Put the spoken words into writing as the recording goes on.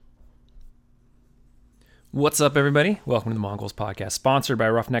What's up, everybody? Welcome to the Mongols Podcast, sponsored by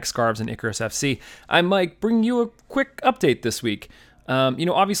Roughneck Scarves and Icarus FC. I'm Mike, bringing you a quick update this week.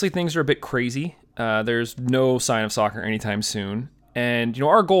 Obviously things are a bit crazy. There's no sign of soccer anytime soon. And,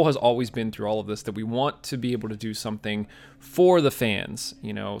 our goal has always been through all of this that we want to be able to do something for the fans,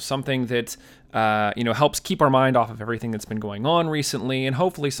 something that, helps keep our mind off of everything that's been going on recently, and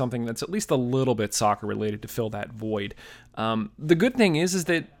hopefully something that's at least a little bit soccer related to fill that void. The good thing is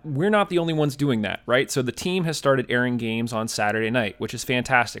that we're not the only ones doing that, right? So the team has started airing games on Saturday night, which is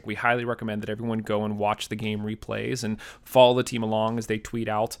fantastic. We highly recommend that everyone go and watch the game replays and follow the team along as they tweet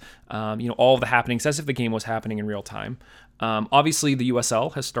out, all of the happenings as if the game was happening in real time. Obviously, the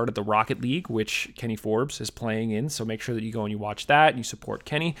USL has started the Rocket League, which Kenny Forbes is playing in, so make sure that you go and you watch that and you support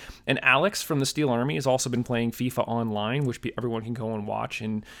Kenny. And Alex from the Steel Army has also been playing FIFA Online, which everyone can go and watch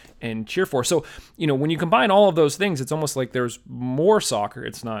and cheer for. So, when you combine all of those things, it's almost like there's more soccer.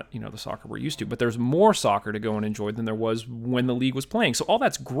 It's not, the soccer we're used to, but there's more soccer to go and enjoy than there was when the league was playing. So all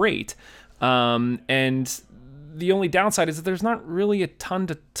that's great. And the only downside is that there's not really a ton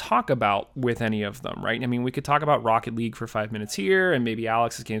to talk about with any of them, right? I mean, we could talk about Rocket League for 5 minutes here, and maybe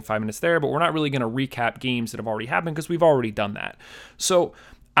Alex's game 5 minutes there, but we're not really going to recap games that have already happened because we've already done that. So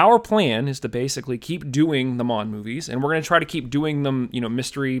our plan is to basically keep doing the Mon movies, and we're going to try to keep doing them,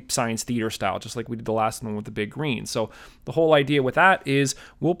 mystery science theater style, just like we did the last one with the Big Green. So the whole idea with that is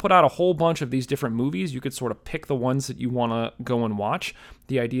we'll put out a whole bunch of these different movies. You could sort of pick the ones that you want to go and watch.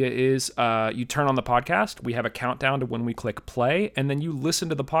 The idea is you turn on the podcast, we have a countdown to when we click play, and then you listen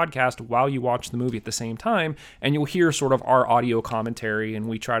to the podcast while you watch the movie at the same time, and you'll hear sort of our audio commentary, and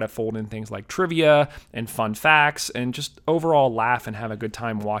we try to fold in things like trivia and fun facts and just overall laugh and have a good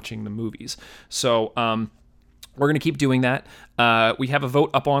time watching the movies. So, we're going to keep doing that. We have a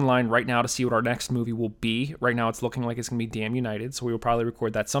vote up online right now to see what our next movie will be. Right now, it's looking like it's going to be Damn United, so we will probably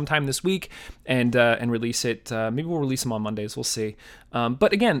record that sometime this week and release it. Maybe we'll release them on Mondays. We'll see.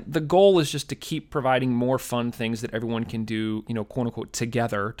 But again, the goal is just to keep providing more fun things that everyone can do, quote unquote,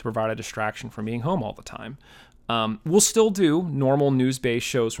 together to provide a distraction from being home all the time. We'll still do normal news-based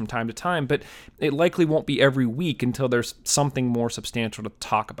shows from time to time, but it likely won't be every week until there's something more substantial to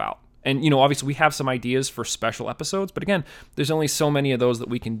talk about. And, obviously we have some ideas for special episodes, but again, there's only so many of those that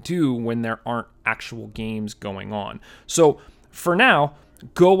we can do when there aren't actual games going on. So for now,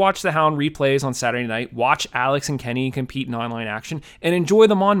 go watch the Hound replays on Saturday night, watch Alex and Kenny compete in online action, and enjoy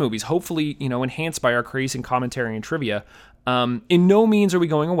the Mon movies, hopefully, enhanced by our crazy commentary and trivia. In no means are we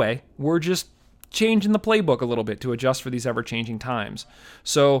going away. We're just changing the playbook a little bit to adjust for these ever-changing times.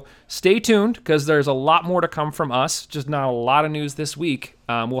 So stay tuned, because there's a lot more to come from us, just not a lot of news this week.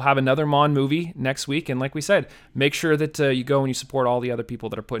 We'll have another Mon movie next week, and like we said, make sure that you go and you support all the other people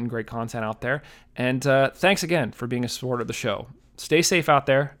that are putting great content out there. And thanks again for being a supporter of the show. Stay safe out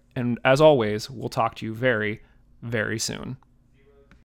there, and as always, we'll talk to you very, very soon.